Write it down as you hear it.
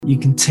You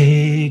can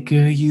take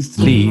a youth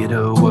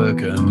leader,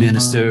 worker,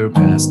 minister,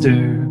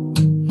 pastor.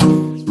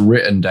 It's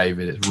written,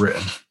 David, it's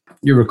written.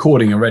 You're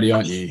recording already,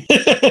 aren't you?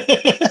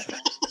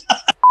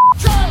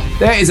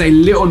 There is a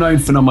little known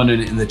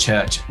phenomenon in the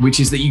church, which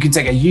is that you can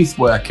take a youth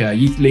worker,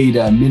 youth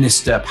leader,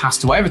 minister,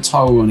 pastor, whatever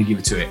title you want to give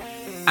it to it,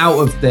 out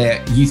of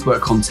their youth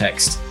work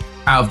context,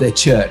 out of their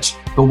church.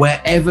 But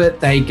wherever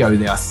they go,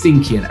 they are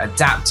thinking,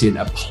 adapting,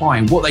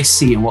 applying what they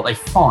see and what they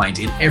find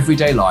in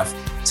everyday life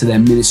to their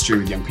ministry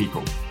with young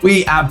people.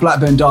 We at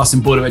Blackburn Darson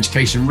Board of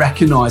Education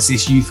recognise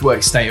this youth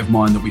work state of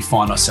mind that we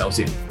find ourselves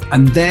in,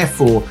 and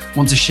therefore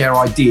want to share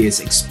ideas,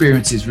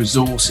 experiences,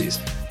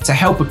 resources to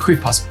help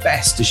equip us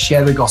best to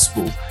share the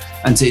gospel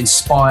and to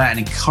inspire and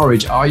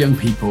encourage our young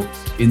people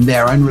in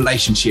their own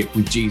relationship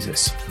with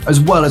Jesus,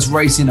 as well as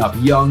raising up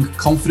young,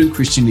 confident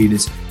Christian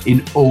leaders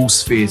in all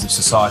spheres of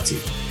society.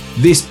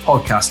 This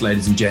podcast,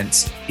 ladies and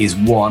gents, is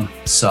one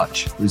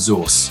such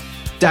resource.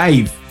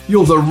 Dave,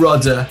 you're the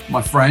rudder,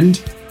 my friend.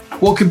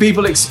 What can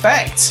people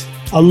expect?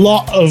 A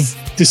lot of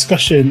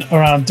discussion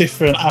around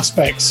different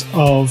aspects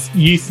of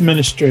youth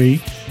ministry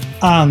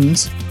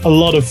and a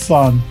lot of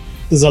fun.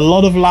 There's a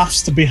lot of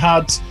laughs to be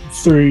had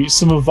through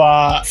some of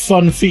our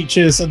fun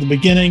features at the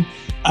beginning.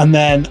 And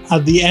then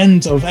at the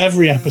end of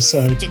every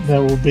episode,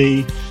 there will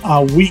be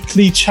our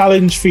weekly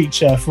challenge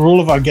feature for all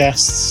of our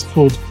guests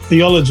called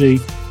Theology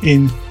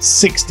in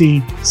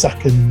 60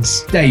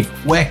 seconds. Dave,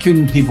 where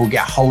can people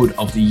get hold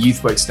of the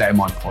Youth Work State of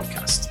Mind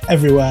podcast?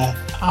 Everywhere.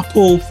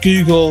 Apple,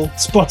 Google,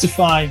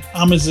 Spotify,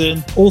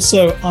 Amazon.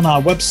 Also on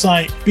our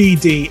website,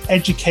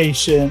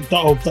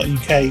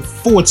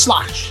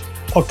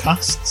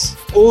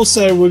 bdeducation.org.uk/podcasts.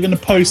 Also, we're going to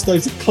post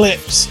those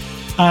clips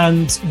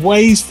and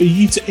ways for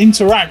you to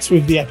interact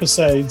with the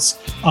episodes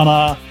on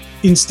our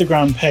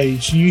Instagram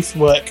page, Youth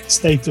Work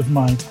State of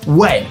Mind.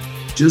 When,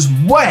 just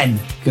when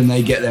can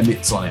they get their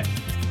mitts on it?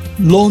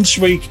 Launch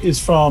week is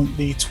from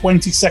the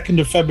 22nd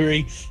of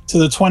February to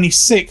the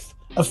 26th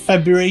of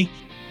February.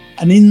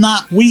 And in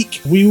that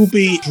week, we will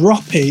be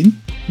dropping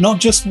not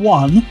just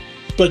one,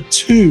 but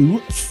 2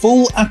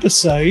 full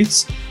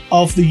episodes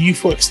of the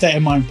Youth Work State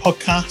of Mind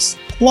podcast,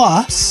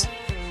 plus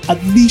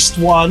at least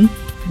 1,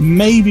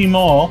 maybe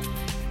more,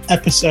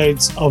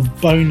 episodes of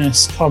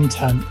bonus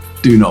content.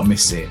 Do not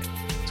miss it.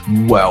 It's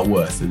well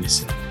worth a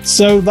listen.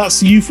 So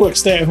that's the Youth Work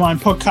State of Mind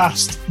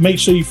podcast. Make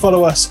sure you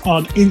follow us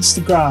on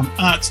Instagram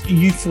at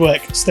Youth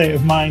Work State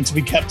of Mind to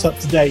be kept up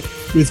to date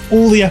with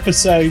all the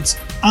episodes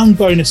and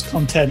bonus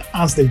content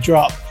as they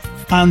drop.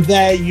 And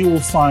there you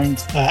will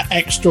find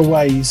extra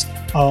ways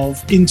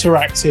of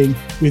interacting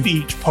with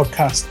each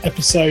podcast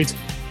episode.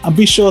 And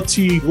be sure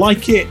to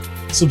like it,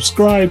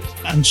 subscribe,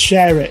 and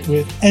share it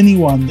with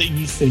anyone that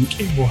you think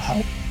it will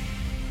help.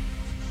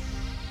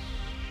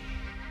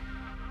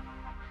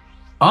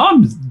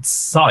 I'm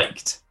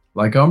psyched.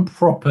 Like, I'm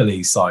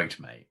properly psyched,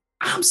 mate.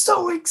 I'm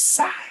so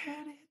excited.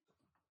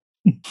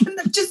 And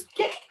I'm just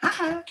getting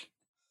high.